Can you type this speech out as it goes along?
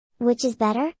Which is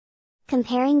better?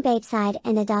 Comparing Babeside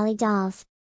and Adolly Dolls.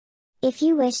 If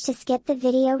you wish to skip the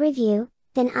video review,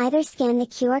 then either scan the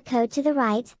QR code to the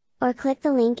right, or click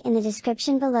the link in the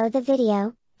description below the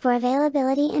video, for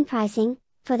availability and pricing,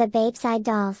 for the Babeside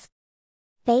dolls.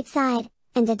 Babeside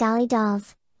and Adolly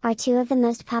Dolls are two of the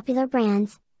most popular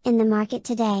brands in the market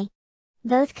today.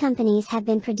 Both companies have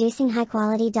been producing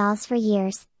high-quality dolls for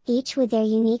years, each with their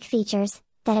unique features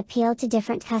that appeal to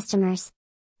different customers.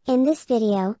 In this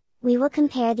video, we will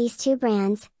compare these two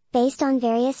brands, based on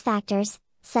various factors,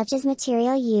 such as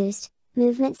material used,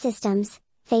 movement systems,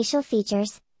 facial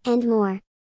features, and more.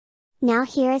 Now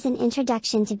here is an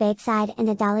introduction to Babeside and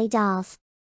Adolly Dolls.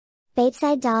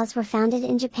 Babeside dolls were founded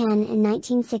in Japan in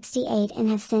 1968 and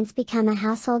have since become a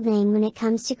household name when it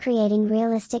comes to creating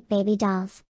realistic baby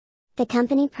dolls. The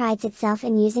company prides itself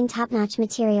in using top-notch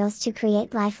materials to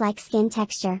create lifelike skin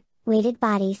texture, weighted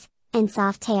bodies, and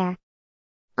soft hair.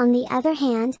 On the other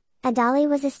hand, Adolly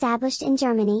was established in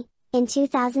Germany, in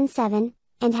 2007,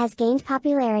 and has gained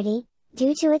popularity,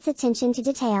 due to its attention to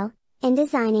detail, in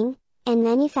designing, and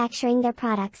manufacturing their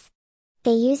products.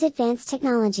 They use advanced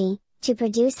technology, to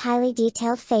produce highly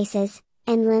detailed faces,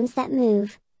 and limbs that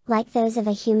move, like those of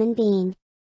a human being.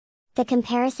 The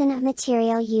comparison of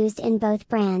material used in both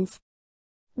brands.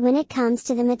 When it comes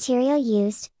to the material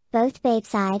used, both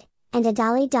Babeside and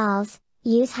Adolly Dolls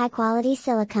use high-quality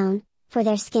silicone for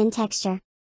their skin texture.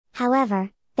 However,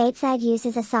 Babeside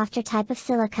uses a softer type of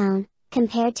silicone,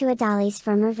 compared to Adolly's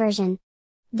firmer version.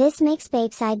 This makes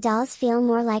Babeside dolls feel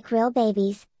more like real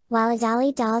babies, while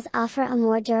Adolly dolls offer a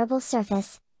more durable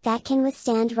surface that can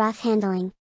withstand rough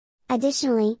handling.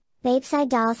 Additionally, Babeside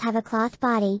dolls have a cloth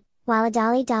body, while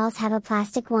Adolly dolls have a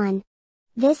plastic one.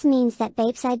 This means that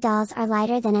Babeside dolls are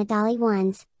lighter than Adolly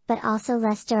ones, but also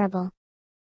less durable.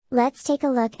 Let's take a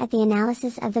look at the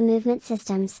analysis of the movement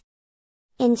systems.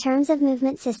 In terms of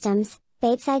movement systems,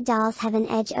 Babeside dolls have an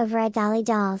edge over Adolly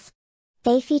dolls.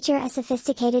 They feature a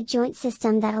sophisticated joint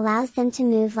system that allows them to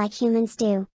move like humans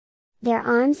do. Their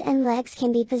arms and legs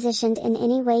can be positioned in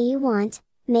any way you want,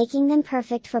 making them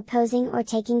perfect for posing or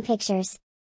taking pictures.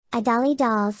 Adolly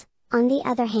dolls, on the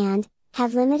other hand,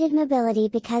 have limited mobility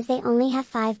because they only have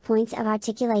 5 points of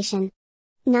articulation.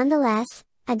 Nonetheless,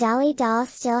 Adolly dolls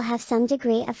still have some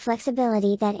degree of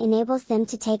flexibility that enables them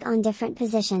to take on different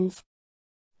positions.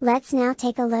 Let's now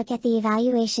take a look at the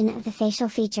evaluation of the facial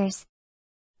features.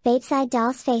 Babeside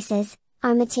dolls' faces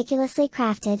are meticulously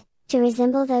crafted to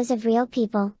resemble those of real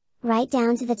people, right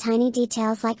down to the tiny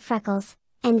details like freckles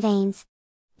and veins.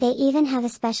 They even have a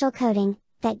special coating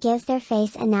that gives their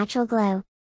face a natural glow.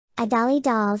 Adolly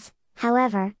dolls,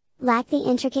 however, lack the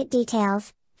intricate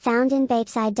details found in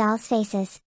Babeside dolls'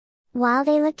 faces. While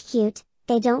they look cute,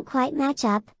 they don't quite match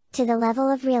up to the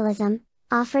level of realism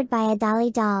offered by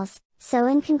Adolly dolls. So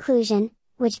in conclusion,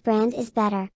 which brand is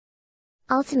better?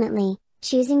 Ultimately,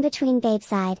 choosing between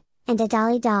Babeside and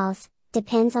Adolly dolls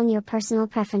depends on your personal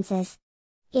preferences.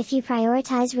 If you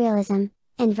prioritize realism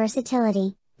and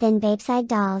versatility, then Babeside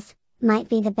dolls might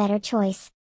be the better choice.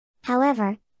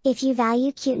 However, if you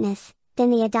value cuteness,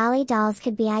 then the Adolly dolls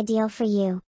could be ideal for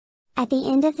you. At the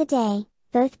end of the day,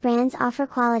 both brands offer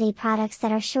quality products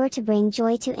that are sure to bring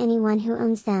joy to anyone who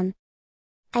owns them.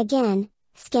 Again,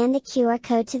 scan the QR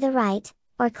code to the right,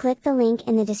 or click the link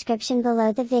in the description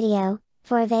below the video,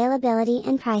 for availability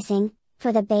and pricing,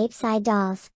 for the Babeside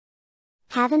dolls.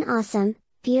 Have an awesome,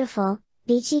 beautiful,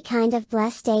 beachy kind of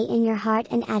blessed day in your heart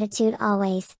and attitude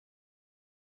always.